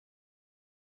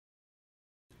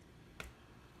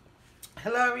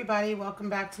Hello everybody,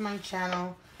 welcome back to my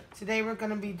channel. Today we're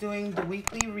going to be doing the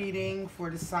weekly reading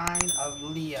for the sign of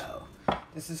Leo.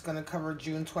 This is going to cover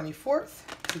June 24th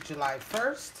to July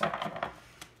 1st.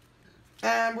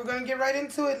 And we're going to get right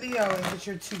into it, Leo, and get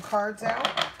your two cards out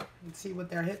and see what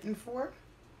they're hitting for.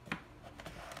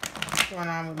 What's going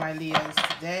on with my Leos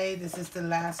today? This is the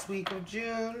last week of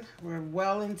June. We're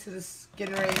well into this,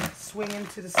 getting ready to swing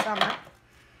into the summer.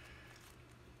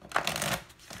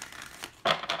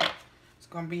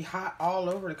 Going to be hot all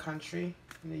over the country,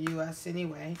 in the U.S.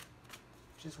 anyway,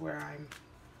 which is where I'm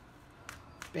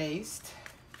based.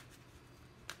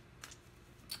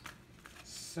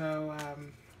 So,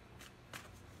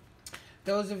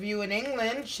 those of you in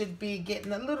England should be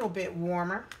getting a little bit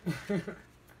warmer. Oh,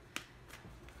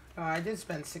 I did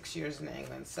spend 6 years in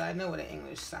England, so I know what an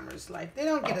English summer is like. They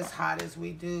don't get as hot as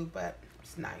we do, but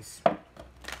it's nice.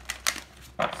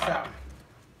 So,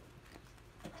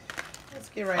 let's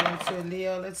get right into it,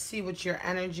 Leo. Let's see what your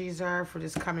energies are for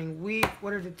this coming week.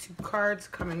 What are the two cards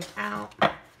coming out?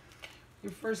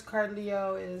 Your first card,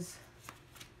 Leo, is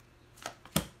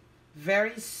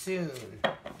very soon.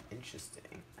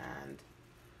 Interesting. And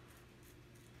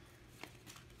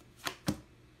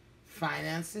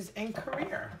finances and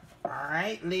career. All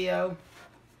right, Leo.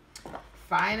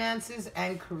 Finances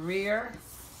and career.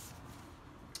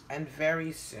 And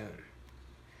very soon.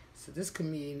 So this could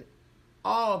mean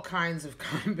all kinds of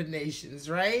combinations,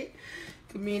 right?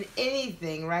 Could mean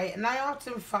anything, right? And I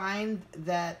often find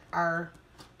that the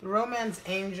romance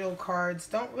angel cards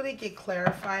don't really get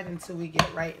clarified until we get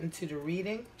right into the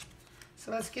reading.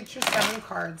 So let's get your 7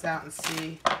 cards out and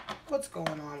see what's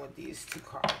going on with these two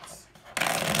cards.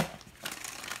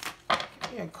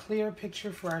 Give me a clear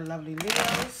picture for our lovely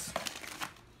Leos.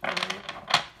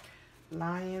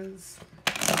 Lions,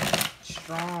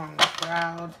 strong,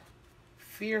 proud,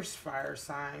 fierce fire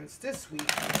signs this week,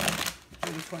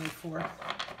 June 24th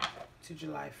to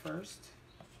July 1st.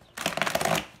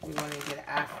 We want to get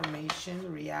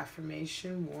affirmation,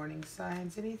 reaffirmation, warning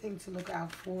signs, anything to look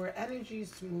out for, energies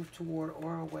to move toward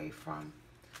or away from.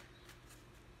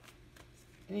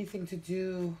 Anything to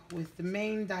do with the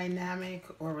main dynamic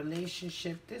or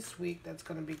relationship this week that's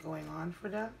going to be going on for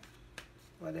them.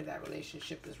 Whether that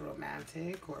relationship is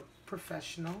romantic or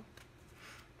professional,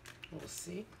 we'll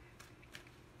see.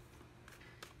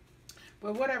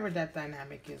 But whatever that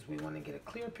dynamic is, we want to get a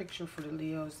clear picture for the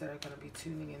Leos that are going to be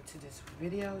tuning into this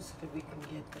video so that we can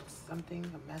get them something,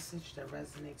 a message that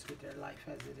resonates with their life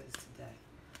as it is today.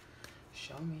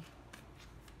 Show me.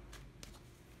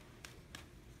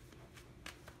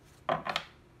 All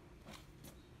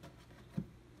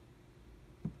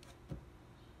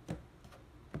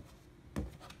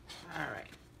right.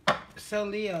 So,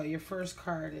 Leo, your first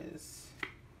card is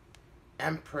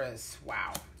Empress.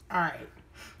 Wow. All right.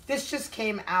 This just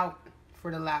came out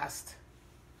for the last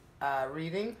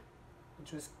reading,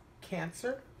 which was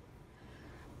Cancer.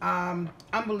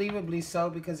 Unbelievably so,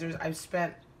 because I've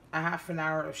spent a half an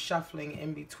hour of shuffling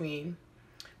in between.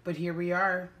 But here we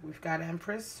are. We've got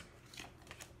Empress.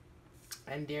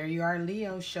 And there you are,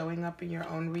 Leo, showing up in your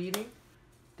own reading.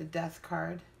 The Death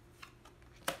card.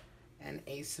 And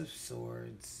Ace of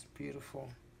Swords.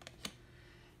 Beautiful.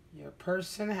 Your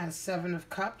person has 7 of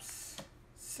Cups,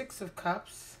 6 of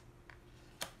Cups,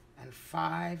 and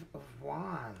 5 of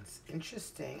Wands.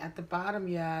 Interesting. At the bottom,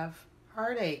 you have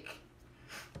heartache,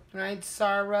 right?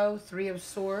 Sorrow, 3 of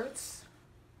Swords.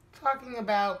 Talking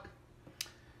about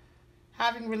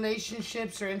having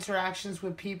relationships or interactions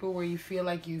with people where you feel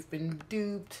like you've been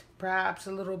duped, perhaps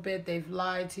a little bit. They've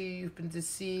lied to you. You've been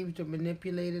deceived or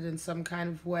manipulated in some kind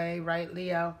of way, right,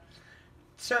 Leo?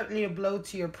 Certainly a blow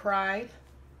to your pride.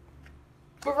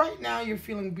 But right now, you're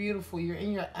feeling beautiful. You're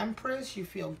in your Empress. You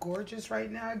feel gorgeous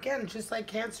right now. Again, just like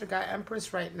Cancer got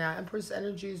Empress right now. Empress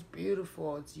energy is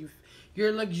beautiful.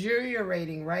 You're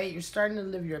luxuriating, right? You're starting to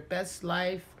live your best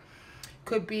life.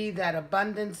 Could be that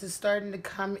abundance is starting to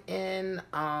come in.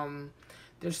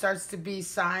 There starts to be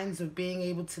signs of being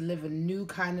able to live a new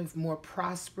kind of more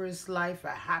prosperous life, a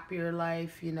happier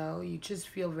life, you know. You just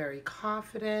feel very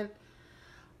confident.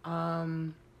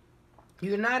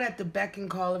 You're not at the beck and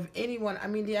call of anyone. I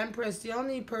mean, the Empress, the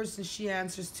only person she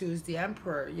answers to is the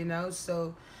Emperor, you know.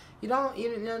 So you know,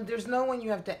 there's no one you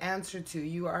have to answer to.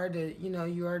 You are the, you know,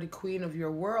 you are the queen of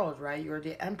your world, right? You're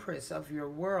the Empress of your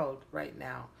world right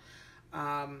now.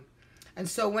 And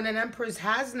so when an Empress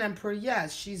has an Emperor,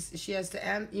 yes, she has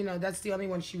to, you know, that's the only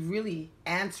one she really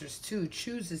answers to,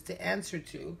 chooses to answer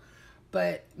to.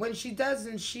 But when she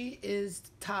doesn't, she is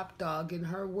top dog in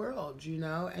her world, you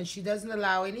know, and she doesn't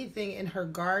allow anything in her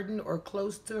garden or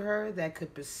close to her that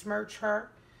could besmirch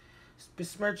her.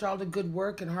 besmirch all the good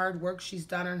work and hard work she's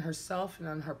done on herself and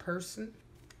on her person.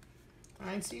 All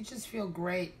right, so you just feel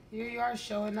great. Here you are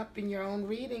showing up in your own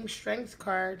reading. Strength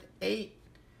card, 8.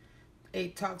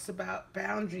 8 talks about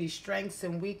boundaries, strengths,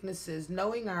 and weaknesses.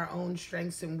 Knowing our own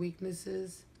strengths and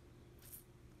weaknesses.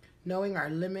 Knowing our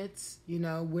limits, you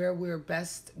know, where we're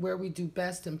best, where we do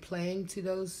best in playing to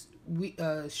those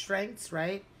strengths,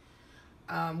 right?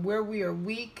 Where we are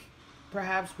weak,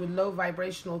 perhaps with low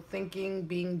vibrational thinking,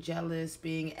 being jealous,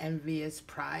 being envious,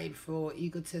 prideful,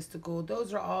 egotistical.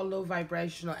 Those are all low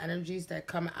vibrational energies that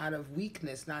come out of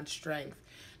weakness, not strength.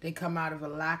 They come out of a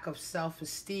lack of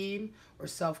self-esteem or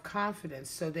self-confidence.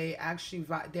 So they're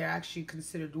actually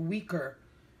considered weaker,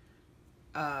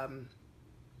 a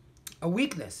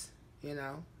weakness, you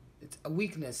know. It's a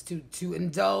weakness. To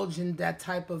indulge in that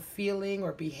type of feeling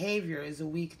or behavior is a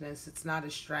weakness. It's not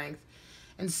a strength.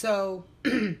 And so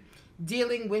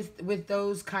dealing with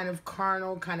those kind of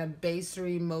carnal, kind of baser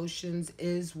emotions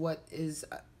is what is,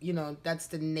 you know, that's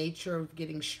the nature of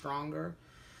getting stronger.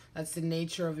 That's the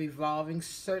nature of evolving.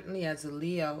 Certainly as a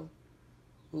Leo,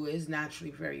 who is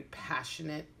naturally very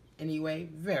passionate anyway,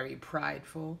 very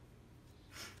prideful.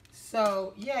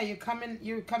 So yeah, you're coming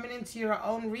into your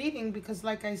own reading because,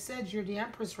 like I said, you're the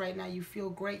Empress right now. You feel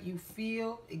great. You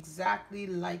feel exactly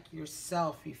like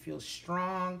yourself. You feel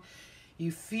strong.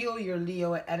 You feel your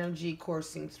Leo energy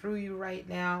coursing through you right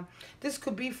now. This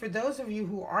could be for those of you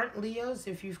who aren't Leos.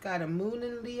 If you've got a moon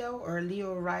in Leo or a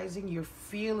Leo rising, you're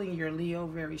feeling your Leo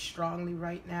very strongly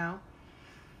right now.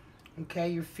 Okay,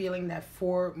 you're feeling that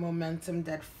forward momentum,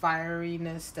 that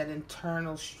fieriness, that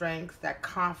internal strength, that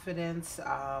confidence,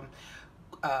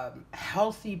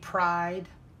 healthy pride.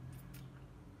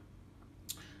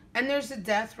 And there's a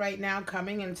death right now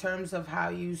coming in terms of how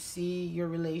you see your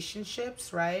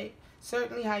relationships, right?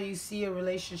 Certainly how you see a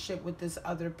relationship with this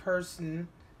other person.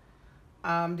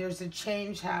 There's a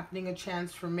change happening, a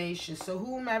transformation. So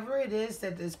whomever it is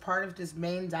that is part of this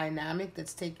main dynamic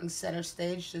that's taking center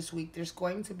stage this week, there's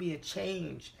going to be a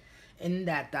change in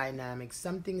that dynamic.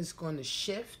 Something is going to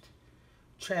shift,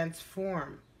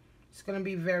 transform. It's going to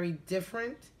be very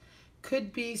different.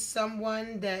 Could be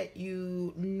someone that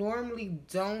you normally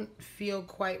don't feel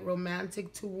quite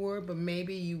romantic toward, but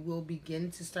maybe you will begin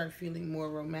to start feeling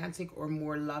more romantic or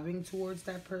more loving towards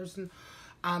that person.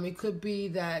 It could be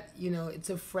that, you know, it's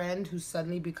a friend who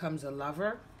suddenly becomes a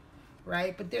lover,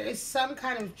 right? But there is some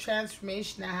kind of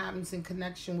transformation that happens in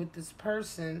connection with this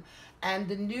person. And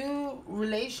the new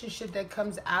relationship that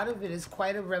comes out of it is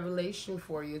quite a revelation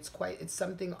for you. It's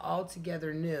something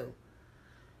altogether new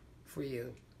for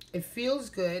you. It feels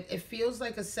good. It feels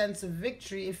like a sense of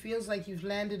victory. It feels like you've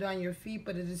landed on your feet,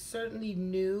 but it is certainly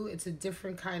new. It's a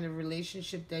different kind of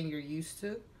relationship than you're used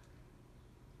to.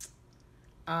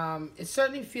 It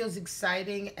certainly feels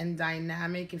exciting and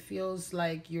dynamic. It feels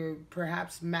like you're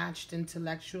perhaps matched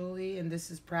intellectually, and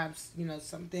this is perhaps, you know,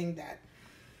 something that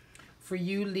for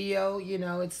you, Leo, you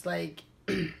know, it's like,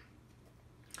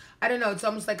 I don't know, it's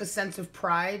almost like a sense of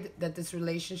pride that this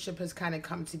relationship has kind of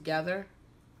come together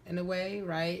in a way,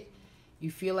 right?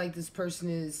 You feel like this person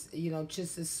is, you know,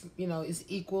 just as, you know, is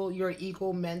equal. You're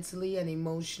equal mentally and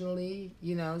emotionally,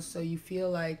 you know, so you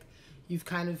feel like you've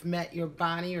kind of met your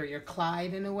Bonnie or your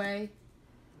Clyde in a way,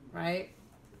 right?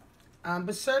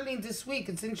 But certainly this week,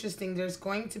 it's interesting. There's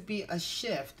going to be a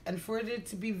shift. And for it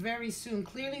to be very soon,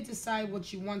 clearly decide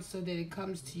what you want so that it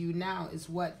comes to you now is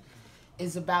what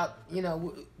is about, you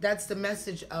know, that's the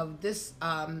message of this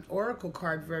oracle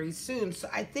card, very soon. So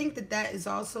I think that is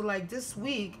also like this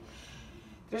week,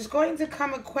 there's going to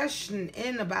come a question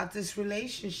in about this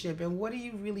relationship and what do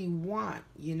you really want,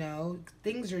 you know?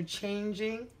 Things are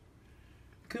changing.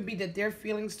 Could be that their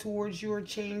feelings towards you are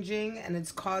changing and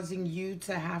it's causing you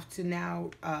to have to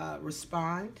now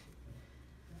respond.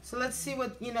 So let's see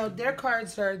what, you know, their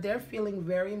cards are. They're feeling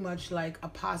very much like a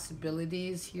possibility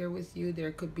is here with you.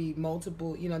 There could be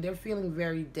multiple, you know, they're feeling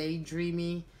very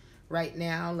daydreamy right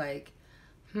now. Like,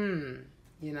 you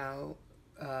know,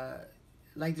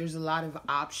 like there's a lot of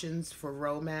options for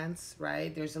romance,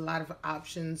 right? There's a lot of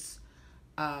options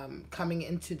coming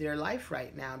into their life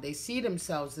right now. They see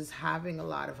themselves as having a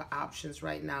lot of options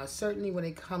right now, certainly when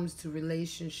it comes to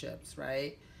relationships,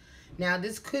 right? Now,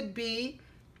 this could be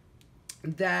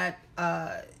that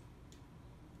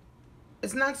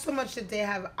it's not so much that they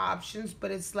have options,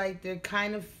 but it's like they're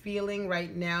kind of feeling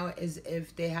right now as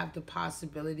if they have the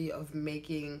possibility of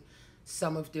making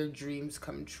some of their dreams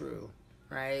come true,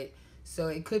 right? So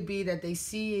it could be that they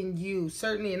see in you,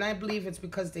 certainly, and I believe it's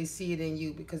because they see it in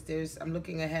you, because I'm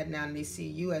looking ahead now and they see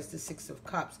you as the 6 of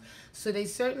Cups. So they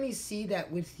certainly see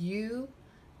that with you,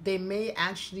 they may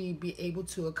actually be able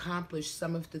to accomplish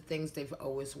some of the things they've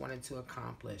always wanted to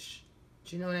accomplish.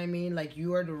 Do you know what I mean? Like,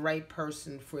 you are the right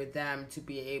person for them to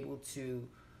be able to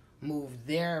move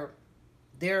their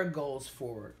goals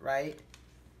forward, right?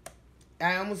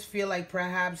 I almost feel like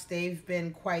perhaps they've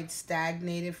been quite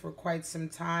stagnated for quite some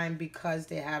time because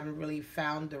they haven't really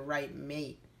found the right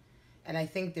mate. And I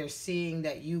think they're seeing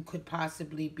that you could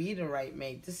possibly be the right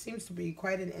mate. This seems to be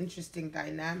quite an interesting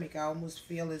dynamic. I almost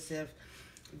feel as if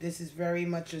this is very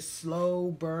much a slow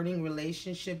burning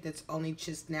relationship that's only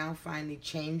just now finally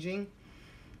changing.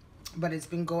 But it's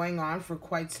been going on for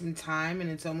quite some time, and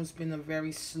it's almost been a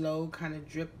very slow kind of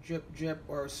drip, drip, drip,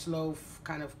 or slow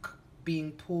kind of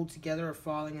being pulled together or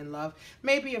falling in love.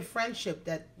 Maybe a friendship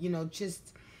that, you know,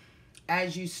 just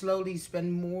as you slowly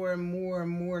spend more and more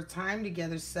and more time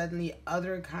together, suddenly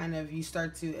you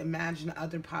start to imagine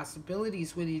other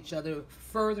possibilities with each other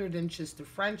further than just a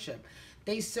friendship.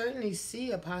 They certainly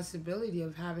see a possibility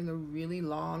of having a really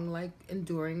long, like,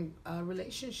 enduring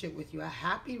relationship with you, a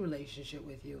happy relationship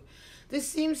with you. This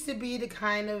seems to be the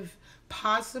kind of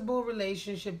possible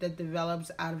relationship that develops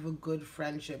out of a good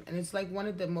friendship. And it's like one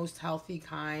of the most healthy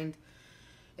kind.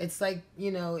 It's like,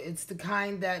 you know, it's the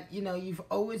kind that, you know, you've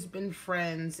always been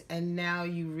friends, and now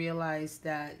you realize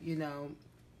that, you know,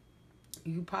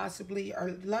 you possibly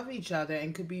love each other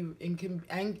and could be,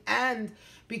 and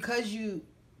because you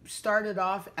started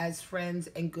off as friends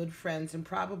and good friends and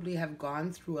probably have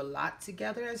gone through a lot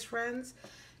together as friends,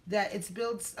 that it's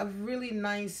built a really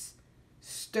nice,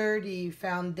 sturdy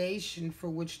foundation for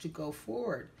which to go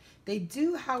forward. They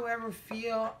do, however,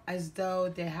 feel as though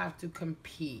they have to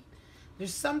compete.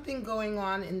 There's something going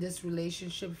on in this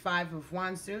relationship, 5 of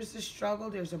Wands. There's a struggle.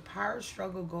 There's a power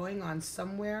struggle going on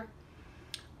somewhere.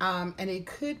 And it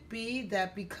could be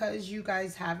that because you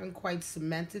guys haven't quite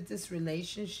cemented this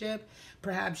relationship,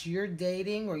 perhaps you're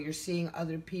dating or you're seeing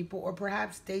other people, or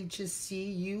perhaps they just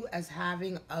see you as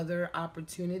having other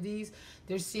opportunities.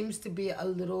 There seems to be a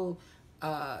little,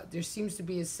 there seems to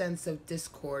be a sense of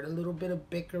discord, a little bit of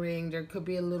bickering. There could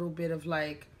be a little bit of,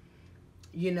 like,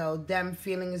 you know, them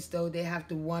feeling as though they have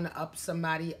to one-up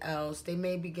somebody else. They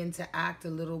may begin to act a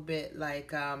little bit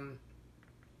like,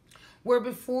 where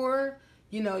before,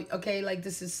 you know, okay, like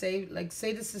this is, say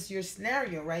this is your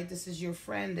scenario, right? This is your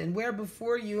friend, and where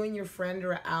before you and your friend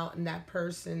are out and that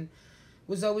person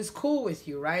was always cool with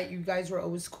you, right? You guys were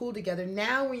always cool together.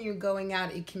 Now when you're going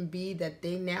out, it can be that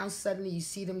they now suddenly, you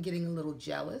see them getting a little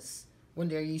jealous when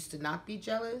they're used to not be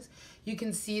jealous. You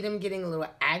can see them getting a little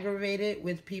aggravated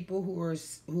with people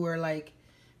who are like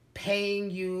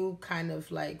paying you kind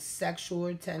of like sexual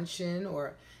attention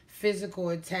or physical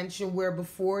attention, where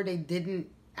before they didn't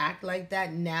act like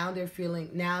that. Now they're feeling,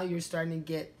 now you're starting to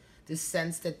get the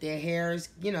sense that their hairs,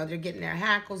 you know, they're getting their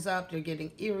hackles up, they're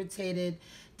getting irritated,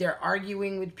 they're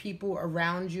arguing with people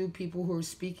around you, people who are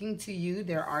speaking to you,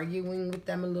 they're arguing with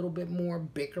them a little bit more,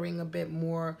 bickering a bit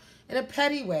more in a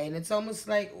petty way. And it's almost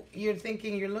like you're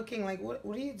thinking, you're looking like, what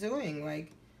are you doing?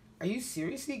 Like, are you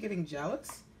seriously getting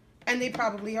jealous? And they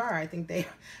probably are. I think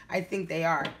they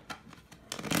are.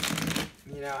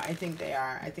 You know, I think they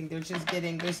are. I think they're just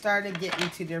they're starting to get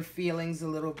into their feelings a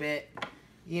little bit,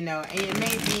 you know, and it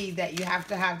may be that you have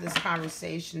to have this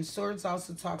conversation. Swords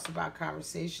also talks about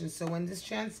conversation. So when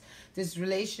this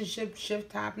relationship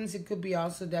shift happens, it could be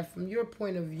also that from your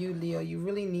point of view, Leo, you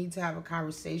really need to have a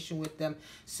conversation with them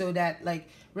so that, like,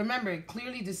 remember,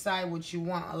 clearly decide what you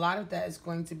want. A lot of that is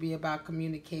going to be about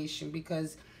communication,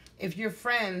 because if you're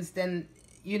friends, then,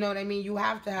 you know what I mean, you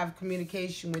have to have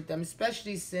communication with them,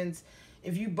 especially since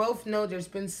if you both know there's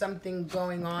been something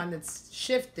going on that's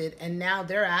shifted and now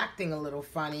they're acting a little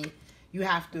funny, you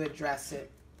have to address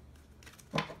it.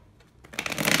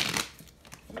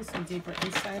 Give me some deeper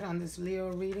insight on this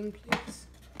Leo reading, please.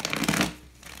 I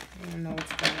don't know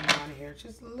what's going on here.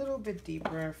 Just a little bit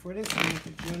deeper for this week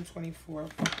of June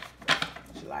 24th,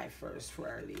 July 1st for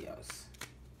our Leos.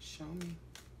 Show me.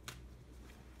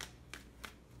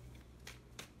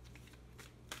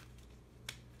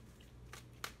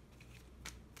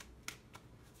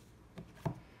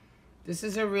 This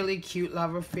is a really cute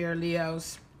love affair,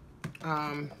 Leos.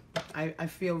 I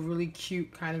feel really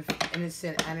cute, kind of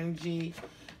innocent energy.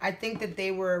 I think that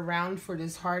they were around for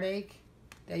this heartache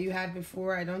that you had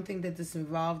before. I don't think that this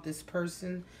involved this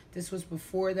person. This was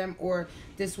before them, or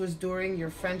this was during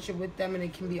your friendship with them, and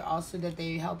it can be also that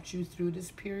they helped you through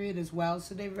this period as well.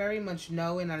 So they very much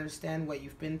know and understand what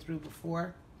you've been through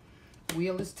before.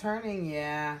 Wheel is turning,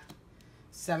 yeah.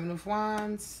 7 of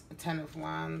Wands, 10 of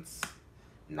Wands.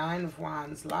 9 of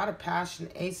Wands, a lot of passion.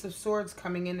 Ace of Swords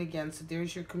coming in again, so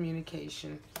there's your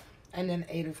communication. And then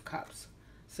 8 of Cups.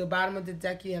 So bottom of the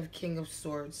deck, you have King of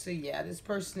Swords. So yeah, this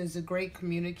person is a great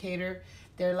communicator.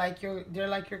 They're like your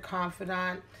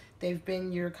confidant. They've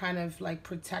been your kind of like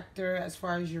protector as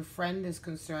far as your friend is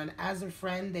concerned. As a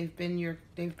friend, they've been your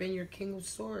King of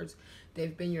Swords.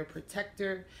 They've been your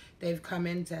protector. They've come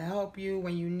in to help you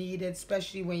when you need it,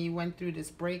 especially when you went through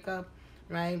this breakup,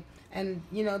 right? And,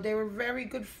 they were a very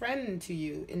good friend to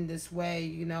you in this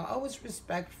way, always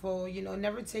respectful,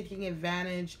 never taking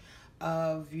advantage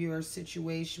of your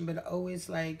situation, but always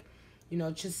like,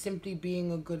 just simply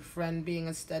being a good friend, being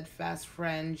a steadfast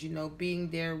friend, being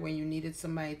there when you needed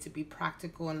somebody to be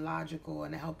practical and logical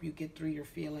and help you get through your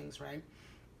feelings, right?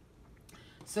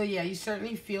 So yeah, you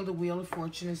certainly feel the wheel of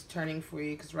fortune is turning for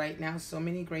you, because right now so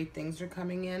many great things are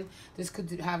coming in. This could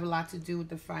have a lot to do with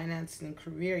the finances and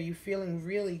career. You're feeling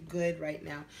really good right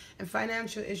now. And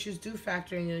financial issues do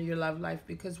factor in your love life,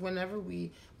 because whenever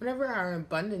our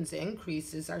abundance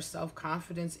increases, our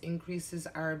self-confidence increases,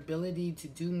 our ability to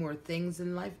do more things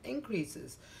in life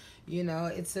increases.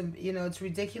 It's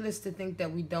ridiculous to think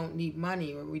that we don't need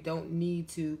money, or we don't need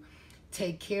to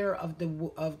take care of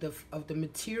the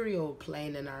material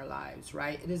plane in our lives,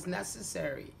 right? It is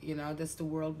necessary. That's the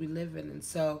world we live in. And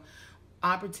so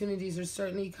opportunities are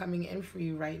certainly coming in for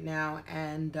you right now.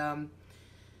 And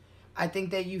I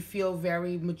think that you feel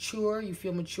very mature. You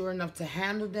feel mature enough to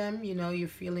handle them. You're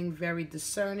feeling very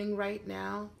discerning right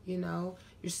now. You're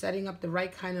setting up the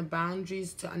right kind of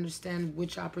boundaries to understand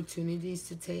which opportunities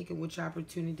to take and which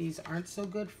opportunities aren't so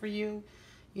good for you.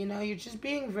 You're just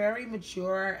being very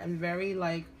mature and very,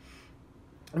 like,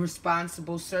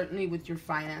 responsible, certainly with your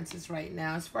finances right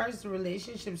now. As far as the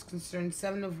relationship is concerned,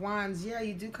 Seven of Wands, yeah,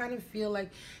 you do kind of feel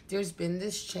like there's been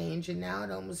this change, and now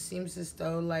it almost seems as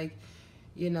though, like,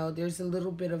 there's a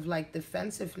little bit of, like,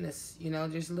 defensiveness.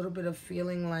 There's a little bit of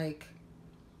feeling like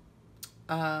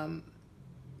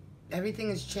everything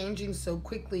is changing so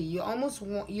quickly. You almost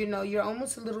want, you're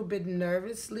almost a little bit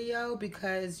nervous, Leo,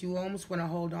 because you almost want to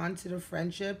hold on to the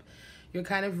friendship. You're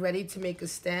kind of ready to make a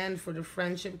stand for the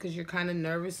friendship because you're kind of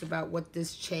nervous about what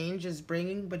this change is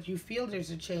bringing, but you feel there's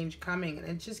a change coming, and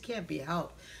it just can't be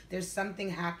helped. There's something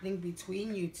happening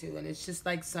between you two, and it's just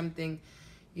like something,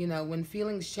 when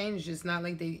feelings change, it's not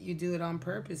like you do it on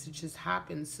purpose. It just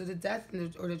happens. So the death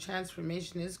or the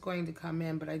transformation is going to come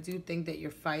in, but I do think that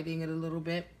you're fighting it a little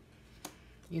bit.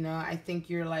 I think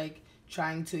you're, like,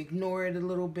 trying to ignore it a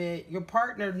little bit. Your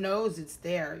partner knows it's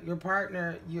there. Your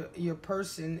partner, your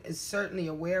person is certainly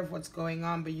aware of what's going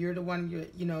on, but you're the one,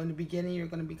 in the beginning, you're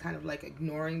going to be kind of, like,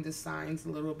 ignoring the signs a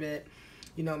little bit.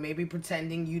 Maybe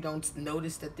pretending you don't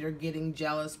notice that they're getting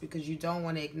jealous because you don't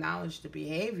want to acknowledge the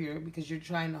behavior because you're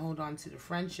trying to hold on to the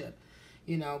friendship.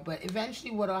 But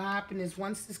eventually what will happen is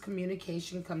once this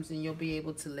communication comes in, you'll be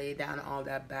able to lay down all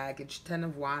that baggage. 10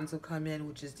 of Wands will come in,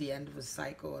 which is the end of a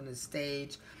cycle and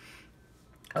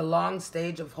a long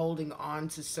stage of holding on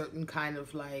to certain kind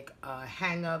of, like,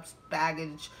 hang-ups,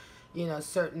 baggage,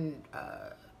 certain,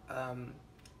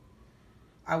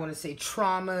 I want to say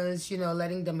traumas,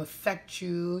 letting them affect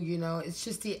you, it's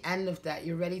just the end of that.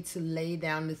 You're ready to lay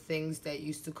down the things that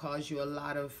used to cause you a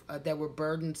lot of, that were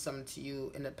burdensome to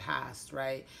you in the past,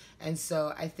 right? And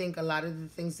so I think a lot of the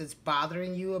things that's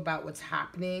bothering you about what's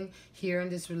happening here in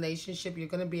this relationship, you're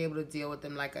going to be able to deal with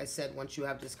them, like I said, once you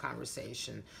have this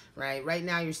conversation, right? Right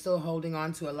now, you're still holding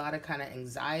on to a lot of kind of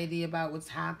anxiety about what's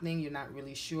happening. You're not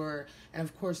really sure. And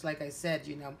of course, like I said,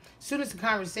 as soon as the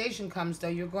conversation comes, though,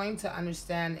 you're going to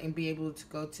understand and be able to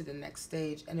go to the next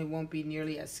stage, and it won't be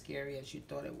nearly as scary as you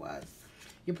thought it was.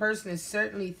 Your person is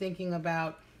certainly thinking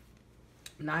about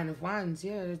 9 of Wands.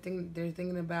 Yeah, they're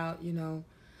thinking about,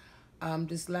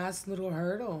 this last little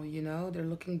hurdle. They're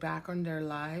looking back on their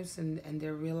lives and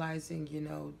they're realizing,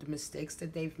 the mistakes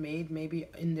that they've made maybe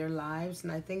in their lives.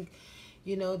 And I think,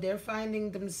 they're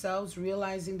finding themselves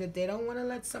realizing that they don't want to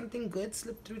let something good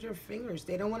slip through their fingers.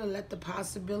 They don't want to let the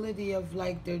possibility of,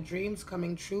 like, their dreams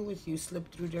coming true with you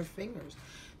slip through their fingers.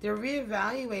 They're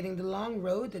reevaluating the long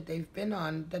road that they've been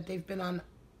on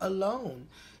alone.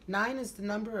 9 is the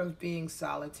number of being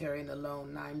solitary and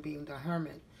alone, 9 being the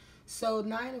hermit. So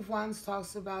 9 of Wands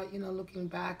talks about, looking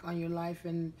back on your life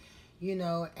and,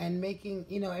 and making,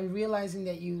 and realizing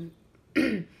that you,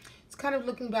 it's kind of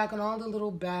looking back on all the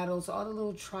little battles, all the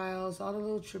little trials, all the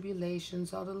little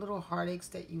tribulations, all the little heartaches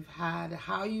that you've had,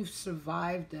 how you've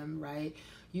survived them, right?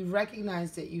 You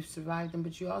recognize that you've survived them,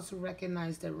 but you also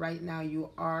recognize that right now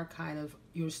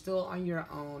you're still on your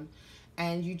own,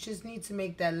 and you just need to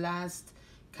make that last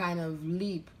kind of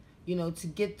leap, to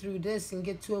get through this and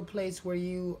get to a place where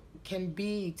you can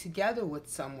be together with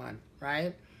someone,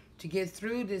 right? To get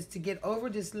through this, to get over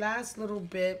this last little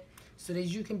bit so that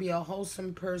you can be a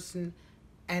wholesome person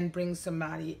and bring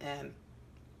somebody in.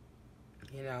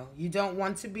 You know, you don't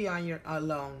want to be on your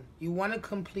alone. You want to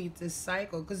complete this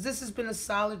cycle, because this has been a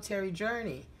solitary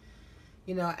journey.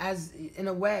 You know, as in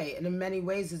a way, and in many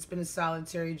ways, it's been a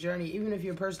solitary journey. Even if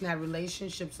your person had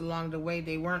relationships along the way,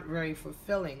 they weren't very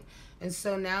fulfilling. And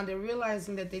so now they're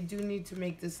realizing that they do need to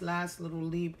make this last little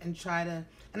leap and try to,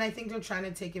 and I think they're trying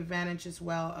to take advantage as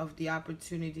well of the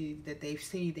opportunity that they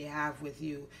see they have with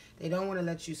you. They don't want to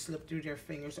let you slip through their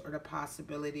fingers, or the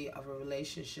possibility of a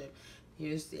relationship.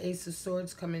 Here's the Ace of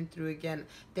Swords coming through again.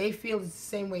 They feel the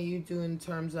same way you do in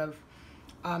terms of,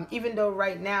 even though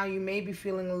right now you may be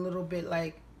feeling a little bit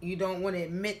like you don't want to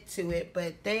admit to it,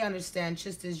 but they understand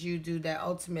just as you do that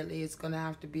ultimately it's going to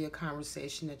have to be a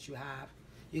conversation that you have.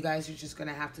 You guys are just going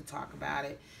to have to talk about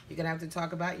it. You're going to have to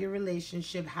talk about your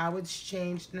relationship, how it's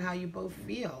changed, and how you both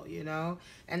feel, you know,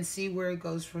 and see where it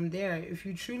goes from there. If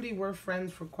you truly were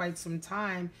friends for quite some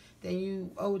time, then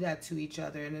you owe that to each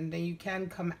other, and then you can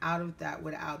come out of that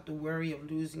without the worry of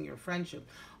losing your friendship.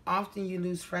 Often you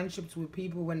lose friendships with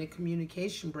people when the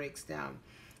communication breaks down.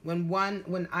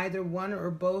 When either one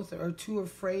or both are too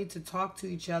afraid to talk to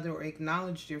each other or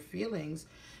acknowledge their feelings,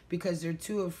 because they're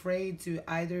too afraid to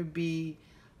either be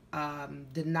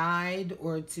denied,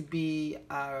 or to be,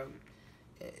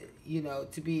 you know,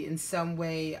 to be in some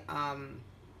way,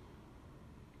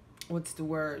 what's the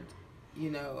word,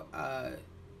 you know,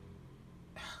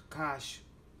 gosh,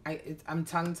 I'm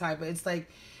tongue-tied, but it's like,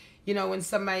 you know, when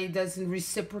somebody doesn't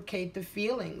reciprocate the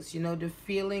feelings, you know, the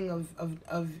feeling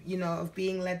of you know, of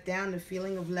being let down, the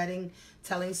feeling of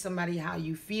telling somebody how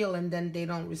you feel, and then they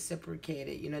don't reciprocate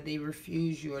it. You know, they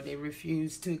refuse you, or they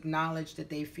refuse to acknowledge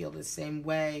that they feel the same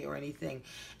way or anything.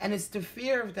 And it's the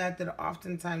fear of that that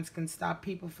oftentimes can stop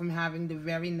people from having the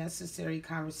very necessary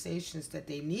conversations that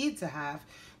they need to have,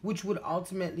 which would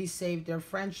ultimately save their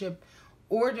friendship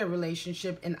or their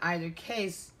relationship in either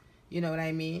case. You know what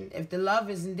I mean? If the love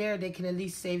isn't there, they can at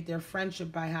least save their friendship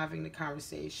by having the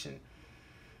conversation.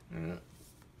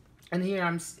 And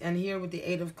here with the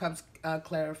Eight of Cups,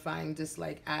 clarifying this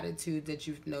like attitude that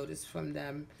you've noticed from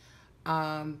them.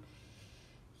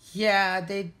 Yeah,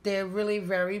 they're really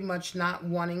very much not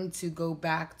wanting to go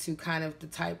back to kind of the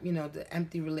type, you know, the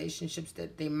empty relationships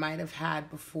that they might have had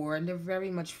before, and they're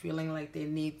very much feeling like they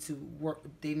need to work,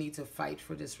 they need to fight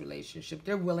for this relationship.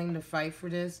 They're willing to fight for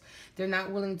this. They're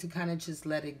not willing to kind of just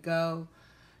let it go.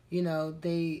 You know,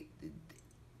 they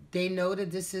know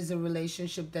that this is a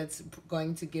relationship that's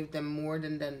going to give them more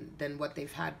than what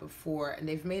they've had before. And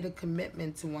they've made a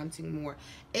commitment to wanting more.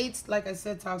 Eight, like I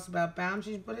said, talks about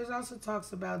boundaries, but it also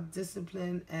talks about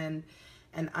discipline and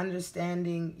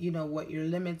understanding, you know, what your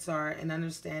limits are, and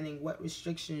understanding what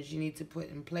restrictions you need to put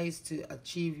in place to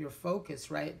achieve your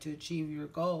focus, right? To achieve your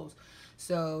goals.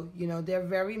 So, you know, they're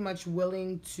very much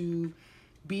willing to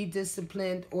be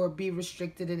disciplined or be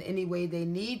restricted in any way they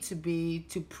need to be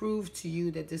to prove to you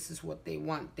that this is what they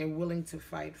want. They're willing to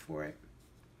fight for it.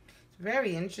 It's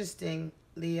very interesting,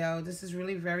 Leo. This is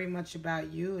really very much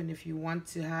about you, and if you want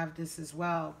to have this as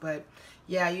well. But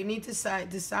yeah, you need to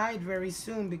decide very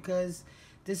soon, because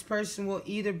this person will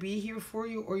either be here for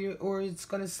you, or it's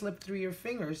going to slip through your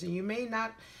fingers, and you may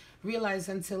not realize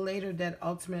until later that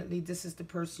ultimately this is the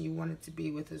person you wanted to be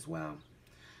with as well.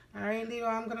 All right, Leo,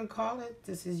 I'm going to call it.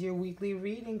 This is your weekly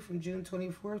reading from June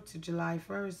 24th to July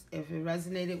 1st. If it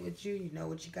resonated with you, you know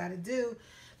what you got to do.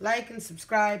 Like and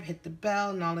subscribe, hit the bell,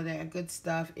 and all of that good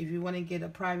stuff. If you want to get a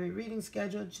private reading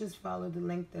scheduled, just follow the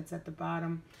link that's at the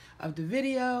bottom of the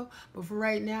video. But for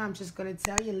right now, I'm just going to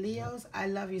tell you, Leos, I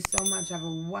love you so much. Have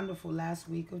a wonderful last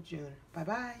week of June.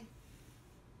 Bye-bye.